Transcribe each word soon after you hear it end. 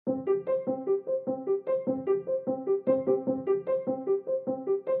You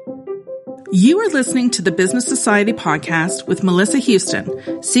are listening to the Business Society podcast with Melissa Houston,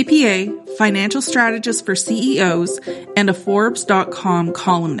 CPA, financial strategist for CEOs, and a Forbes.com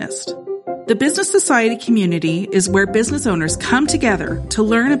columnist. The Business Society community is where business owners come together to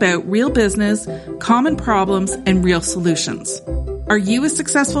learn about real business, common problems, and real solutions. Are you a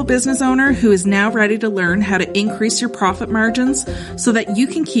successful business owner who is now ready to learn how to increase your profit margins so that you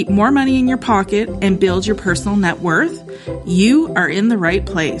can keep more money in your pocket and build your personal net worth? You are in the right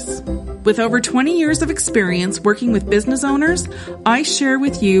place. With over 20 years of experience working with business owners, I share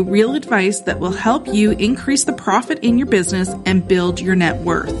with you real advice that will help you increase the profit in your business and build your net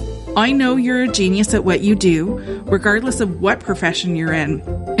worth. I know you're a genius at what you do, regardless of what profession you're in,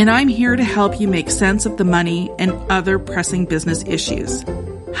 and I'm here to help you make sense of the money and other pressing business issues.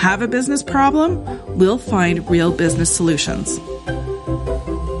 Have a business problem? We'll find real business solutions.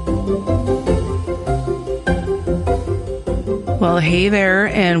 Well, hey there,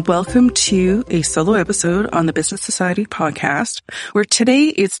 and welcome to a solo episode on the Business Society podcast, where today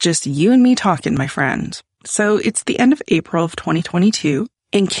it's just you and me talking, my friend. So it's the end of April of 2022,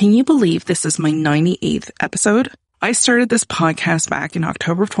 and can you believe this is my 98th episode? I started this podcast back in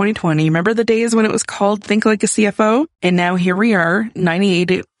October of 2020. Remember the days when it was called Think Like a CFO? And now here we are,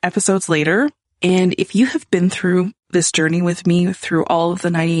 98 episodes later. And if you have been through this journey with me through all of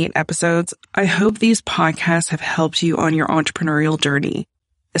the 98 episodes, I hope these podcasts have helped you on your entrepreneurial journey,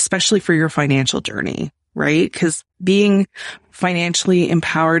 especially for your financial journey, right? Because being financially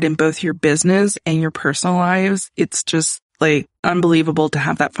empowered in both your business and your personal lives, it's just like unbelievable to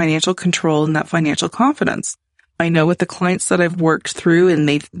have that financial control and that financial confidence. I know with the clients that I've worked through and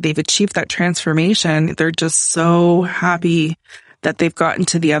they've achieved that transformation, they're just so happy that they've gotten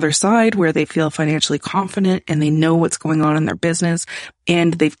to the other side where they feel financially confident and they know what's going on in their business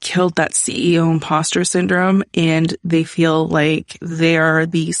and they've killed that CEO imposter syndrome and they feel like they are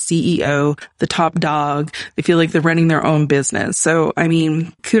the CEO, the top dog. They feel like they're running their own business. So, I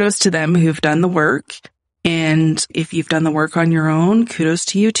mean, kudos to them who've done the work. And if you've done the work on your own, kudos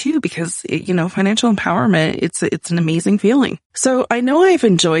to you too, because, financial empowerment, it's an amazing feeling. So I know I've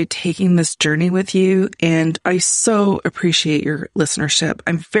enjoyed taking this journey with you and I so appreciate your listenership.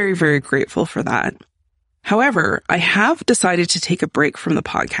 I'm very, very grateful for that. However, I have decided to take a break from the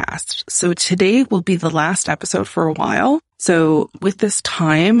podcast. So today will be the last episode for a while. So with this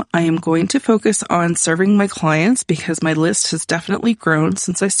time, I am going to focus on serving my clients because my list has definitely grown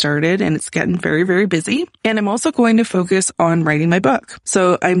since I started and it's getting very, very busy. And I'm also going to focus on writing my book.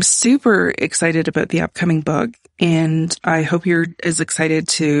 So I'm super excited about the upcoming book and I hope you're as excited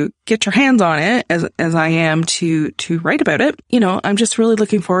to get your hands on it as I am to write about it. I'm just really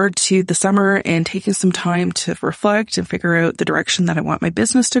looking forward to the summer and taking some time to reflect and figure out the direction that I want my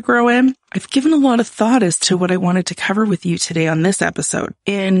business to grow in. I've given a lot of thought as to what I wanted to cover with you today on this episode.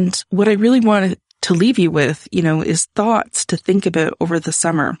 And what I really wanted to leave you with, is thoughts to think about over the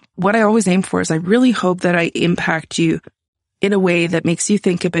summer. What I always aim for is I really hope that I impact you in a way that makes you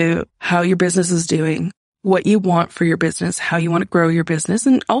think about how your business is doing, what you want for your business, how you want to grow your business,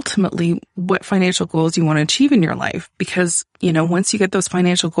 and ultimately what financial goals you want to achieve in your life. Because, once you get those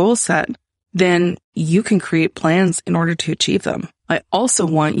financial goals set, then you can create plans in order to achieve them. I also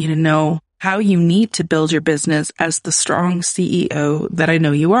want you to know how you need to build your business as the strong CEO that I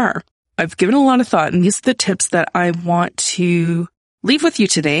know you are. I've given a lot of thought, and these are the tips that I want to leave with you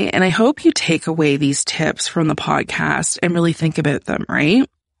today. And I hope you take away these tips from the podcast and really think about them, right?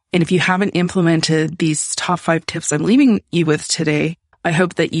 And if you haven't implemented these top 5 tips I'm leaving you with today, I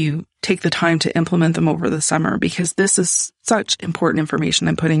hope that you take the time to implement them over the summer because this is such important information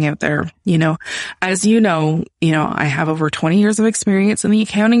I'm putting out there. As you know, I have over 20 years of experience in the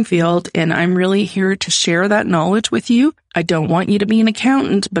accounting field and I'm really here to share that knowledge with you. I don't want you to be an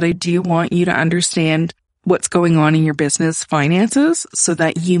accountant, but I do want you to understand what's going on in your business finances so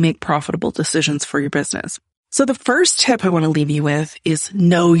that you make profitable decisions for your business. So the first tip I want to leave you with is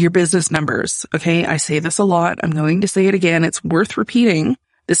know your business numbers. Okay. I say this a lot. I'm going to say it again. It's worth repeating.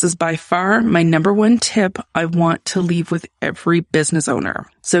 This is by far my number one tip I want to leave with every business owner.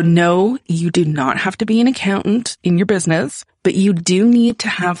 So no, you do not have to be an accountant in your business, but you do need to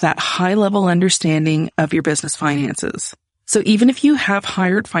have that high level understanding of your business finances. So even if you have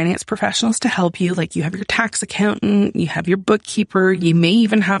hired finance professionals to help you, like you have your tax accountant, you have your bookkeeper, you may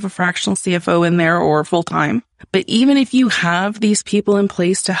even have a fractional CFO in there or full-time. But even if you have these people in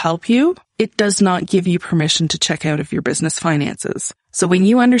place to help you, it does not give you permission to check out of your business finances. So when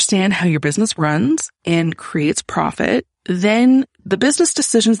you understand how your business runs and creates profit, then the business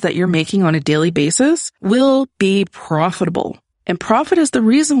decisions that you're making on a daily basis will be profitable. And profit is the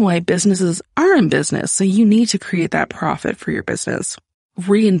reason why businesses are in business. So you need to create that profit for your business.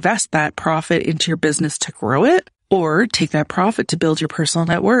 Reinvest that profit into your business to grow it, or take that profit to build your personal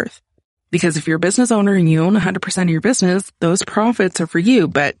net worth. Because if you're a business owner and you own 100% of your business, those profits are for you.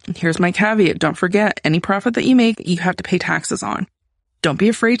 But here's my caveat. Don't forget, any profit that you make, you have to pay taxes on. Don't be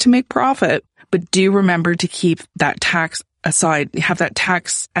afraid to make profit, but do remember to keep that tax aside, have that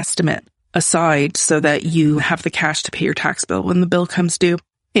tax estimate aside so that you have the cash to pay your tax bill when the bill comes due.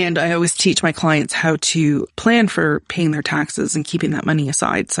 And I always teach my clients how to plan for paying their taxes and keeping that money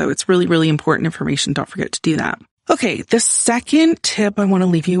aside. So it's really, really important information. Don't forget to do that. Okay, the second tip I want to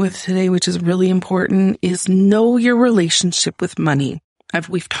leave you with today, which is really important, is know your relationship with money.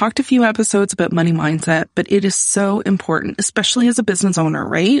 We've talked a few episodes about money mindset, but it is so important, especially as a business owner,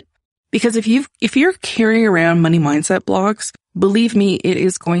 right? Because if you're carrying around money mindset blocks, believe me, it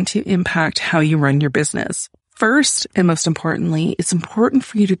is going to impact how you run your business. First, and most importantly, it's important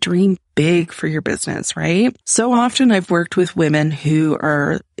for you to dream big for your business, right? So often I've worked with women who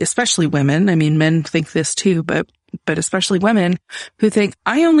are, especially women, I mean, men think this too, but especially women who think,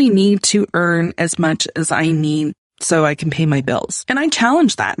 I only need to earn as much as I need so I can pay my bills. And I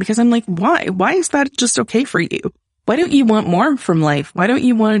challenge that because I'm like, why? Why is that just okay for you? Why don't you want more from life? Why don't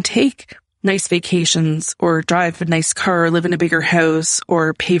you want to take nice vacations or drive a nice car, or live in a bigger house,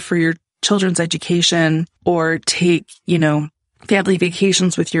 or pay for your children's education, or take, family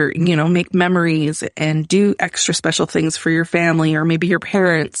vacations with your, make memories and do extra special things for your family or maybe your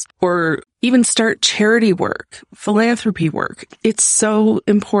parents, or even start charity work, philanthropy work. It's so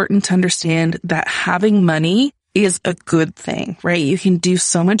important to understand that having money is a good thing, right? You can do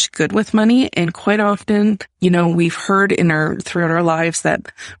so much good with money. And quite often, we've heard throughout our lives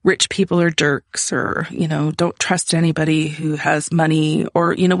that rich people are jerks, or, don't trust anybody who has money,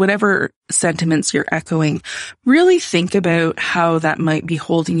 or, whatever sentiments you're echoing. Really think about how that might be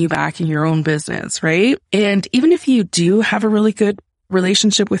holding you back in your own business, right? And even if you do have a really good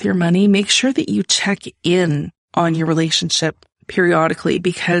relationship with your money, make sure that you check in on your relationship periodically,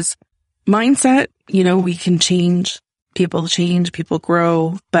 because mindset, we can change, people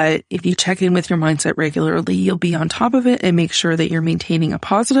grow, but if you check in with your mindset regularly, you'll be on top of it and make sure that you're maintaining a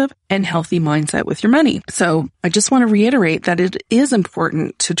positive and healthy mindset with your money. So I just want to reiterate that it is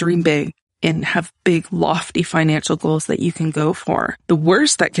important to dream big and have big, lofty financial goals that you can go for. The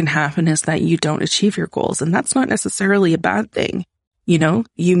worst that can happen is that you don't achieve your goals, and that's not necessarily a bad thing.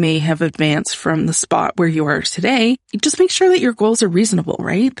 You may have advanced from the spot where you are today. Just make sure that your goals are reasonable,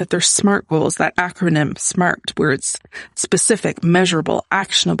 right? That they're SMART goals, that acronym SMART, where it's specific, measurable,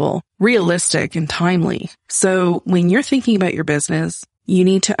 actionable, realistic, and timely. So when you're thinking about your business, you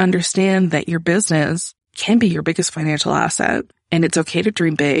need to understand that your business can be your biggest financial asset, and it's okay to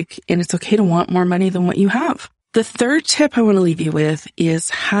dream big, and it's okay to want more money than what you have. The third tip I want to leave you with is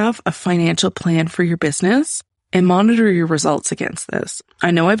have a financial plan for your business and monitor your results against this.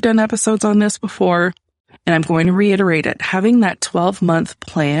 I know I've done episodes on this before, and I'm going to reiterate it. Having that 12-month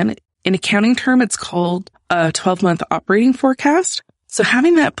plan, in accounting term, it's called a 12-month operating forecast. So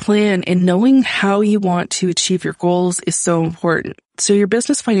having that plan and knowing how you want to achieve your goals is so important. So your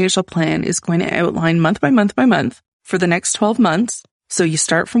business financial plan is going to outline month by month by month for the next 12 months. So you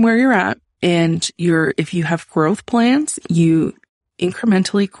start from where you're at, and if you have growth plans, you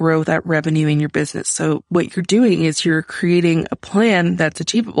incrementally grow that revenue in your business. So what you're doing is you're creating a plan that's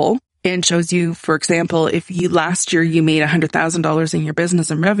achievable and shows you, for example, if last year you made $100,000 in your business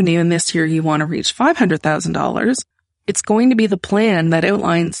in revenue, and this year you want to reach $500,000, it's going to be the plan that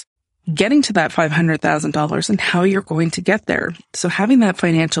outlines getting to that $500,000 and how you're going to get there. So having that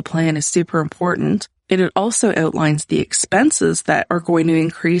financial plan is super important. And it also outlines the expenses that are going to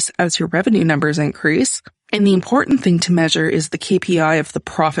increase as your revenue numbers increase. And the important thing to measure is the KPI of the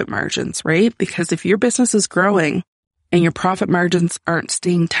profit margins, right? Because if your business is growing and your profit margins aren't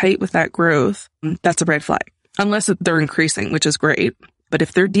staying tight with that growth, that's a red flag. Unless they're increasing, which is great. But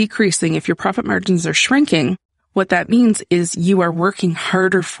if they're decreasing, if your profit margins are shrinking, what that means is you are working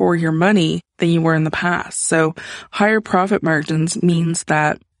harder for your money than you were in the past. So higher profit margins means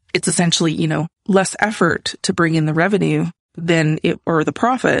that it's essentially, less effort to bring in the revenue or the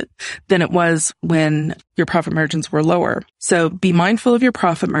profit than it was when your profit margins were lower. So be mindful of your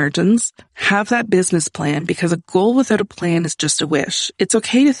profit margins, have that business plan, because a goal without a plan is just a wish. It's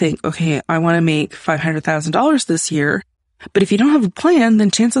okay to think, okay, I want to make $500,000 this year. But if you don't have a plan, then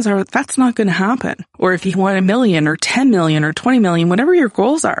chances are that's not going to happen. Or if you want $1 million or 10 million or 20 million, whatever your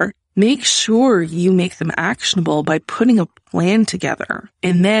goals are, make sure you make them actionable by putting a plan together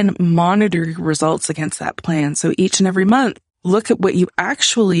and then monitor your results against that plan. So each and every month, look at what you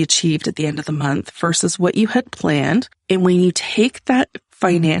actually achieved at the end of the month versus what you had planned. And when you take that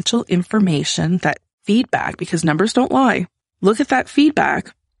financial information, that feedback, because numbers don't lie, look at that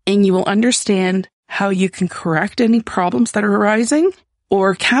feedback and you will understand how you can correct any problems that are arising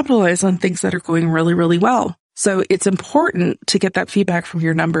or capitalize on things that are going really, really well. So it's important to get that feedback from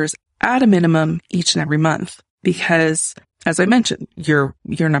your numbers at a minimum each and every month, because as I mentioned, your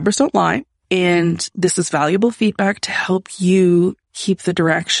numbers don't lie. And this is valuable feedback to help you keep the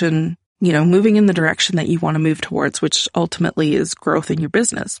direction, moving in the direction that you want to move towards, which ultimately is growth in your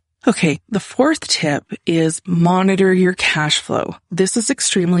business. Okay. The fourth tip is monitor your cash flow. This is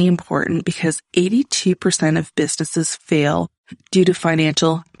extremely important because 82% of businesses fail due to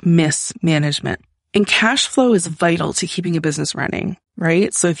financial mismanagement. And cash flow is vital to keeping a business running,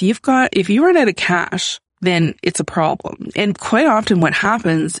 right? So if you run out of cash, then it's a problem. And quite often what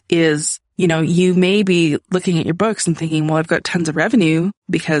happens is, you may be looking at your books and thinking, well, I've got tons of revenue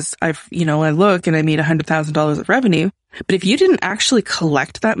because I look and I made $100,000 of revenue. But if you didn't actually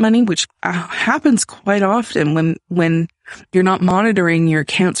collect that money, which happens quite often when you're not monitoring your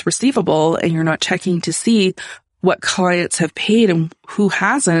accounts receivable and you're not checking to see what clients have paid and who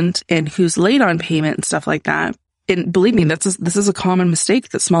hasn't and who's late on payment and stuff like that. And believe me, this is a common mistake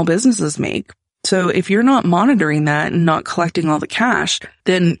that small businesses make. So if you're not monitoring that and not collecting all the cash,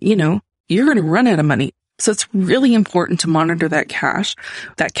 then, you're going to run out of money. So it's really important to monitor that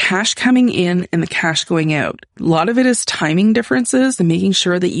cash coming in and the cash going out. A lot of it is timing differences and making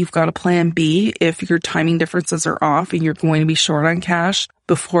sure that you've got a plan B if your timing differences are off and you're going to be short on cash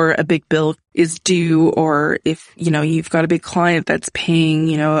before a big bill is due, or if, you've got a big client that's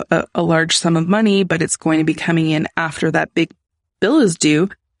paying, a large sum of money, but it's going to be coming in after that big bill is due.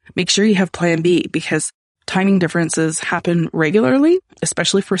 Make sure you have plan B, because timing differences happen regularly,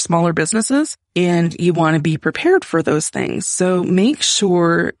 especially for smaller businesses, and you want to be prepared for those things. So make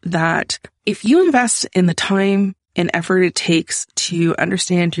sure that if you invest in the time and effort it takes to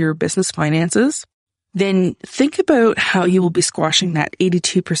understand your business finances, then think about how you will be squashing that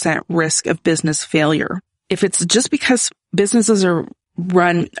 82% risk of business failure. If it's just because businesses are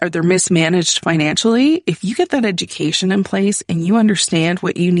they're mismanaged financially, if you get that education in place and you understand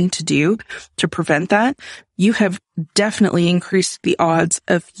what you need to do to prevent that, you have definitely increased the odds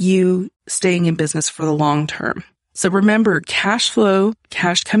of you staying in business for the long term. So remember, cash flow,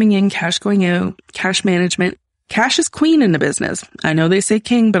 cash coming in, cash going out, cash management. Cash is queen in the business. I know they say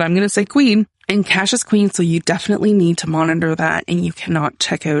king, but I'm going to say queen. And cash is queen, so you definitely need to monitor that, and you cannot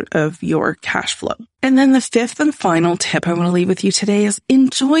check out of your cash flow. And then the fifth and final tip I want to leave with you today is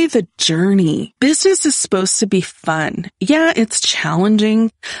enjoy the journey. Business is supposed to be fun. Yeah, it's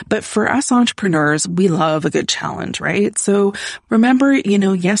challenging, but for us entrepreneurs, we love a good challenge, right? So remember,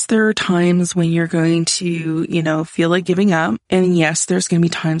 yes, there are times when you're going to, feel like giving up. And yes, there's going to be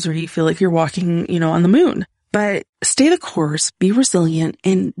times where you feel like you're walking, on the moon. But stay the course, be resilient,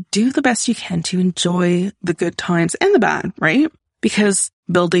 and do the best you can to enjoy the good times and the bad, right? Because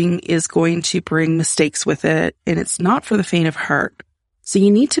building is going to bring mistakes with it, and it's not for the faint of heart. So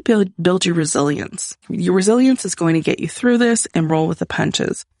you need to build your resilience. Your resilience is going to get you through this and roll with the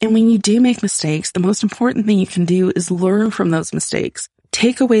punches. And when you do make mistakes, the most important thing you can do is learn from those mistakes.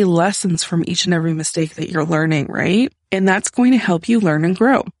 Take away lessons from each and every mistake that you're learning, right? And that's going to help you learn and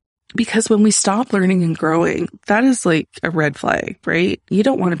grow. Because when we stop learning and growing, that is like a red flag, right? You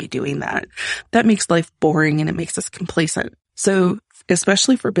don't want to be doing that. That makes life boring and it makes us complacent. So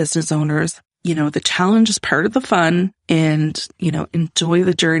especially for business owners, the challenge is part of the fun, and, enjoy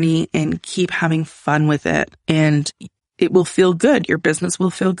the journey and keep having fun with it, and it will feel good. Your business will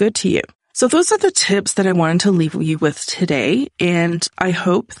feel good to you. So those are the tips that I wanted to leave you with today. And I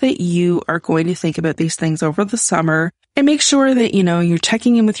hope that you are going to think about these things over the summer and make sure that, you're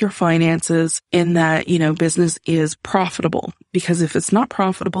checking in with your finances and that, business is profitable. Because if it's not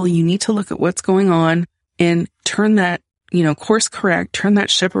profitable, you need to look at what's going on and turn that, course correct, turn that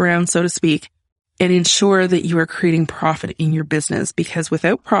ship around, so to speak, and ensure that you are creating profit in your business. Because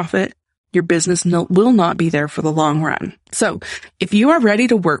without profit, your business will not be there for the long run. So if you are ready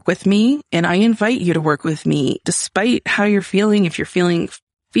to work with me, and I invite you to work with me, despite how you're feeling, if you're feeling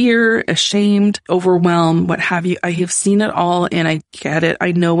fear, ashamed, overwhelmed, what have you, I have seen it all and I get it.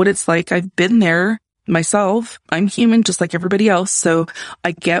 I know what it's like. I've been there myself. I'm human just like everybody else. So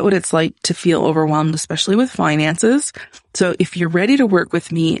I get what it's like to feel overwhelmed, especially with finances. So if you're ready to work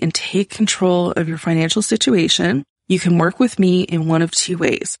with me and take control of your financial situation, you can work with me in one of two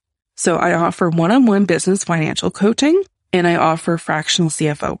ways. So I offer one-on-one business financial coaching, and I offer fractional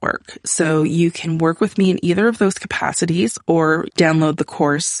CFO work. So you can work with me in either of those capacities or download the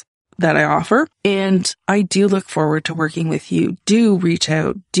course that I offer. And I do look forward to working with you. Do reach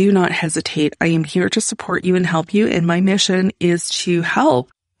out. Do not hesitate. I am here to support you and help you. And my mission is to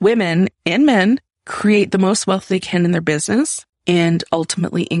help women and men create the most wealth they can in their business and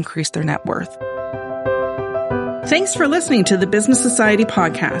ultimately increase their net worth. Thanks for listening to the Business Society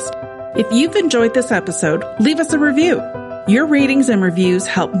podcast. If you've enjoyed this episode, leave us a review. Your ratings and reviews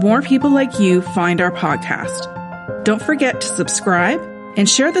help more people like you find our podcast. Don't forget to subscribe and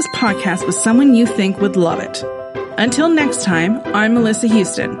share this podcast with someone you think would love it. Until next time, I'm Melissa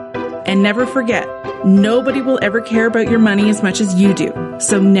Houston. And never forget, nobody will ever care about your money as much as you do.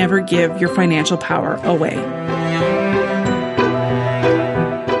 So never give your financial power away.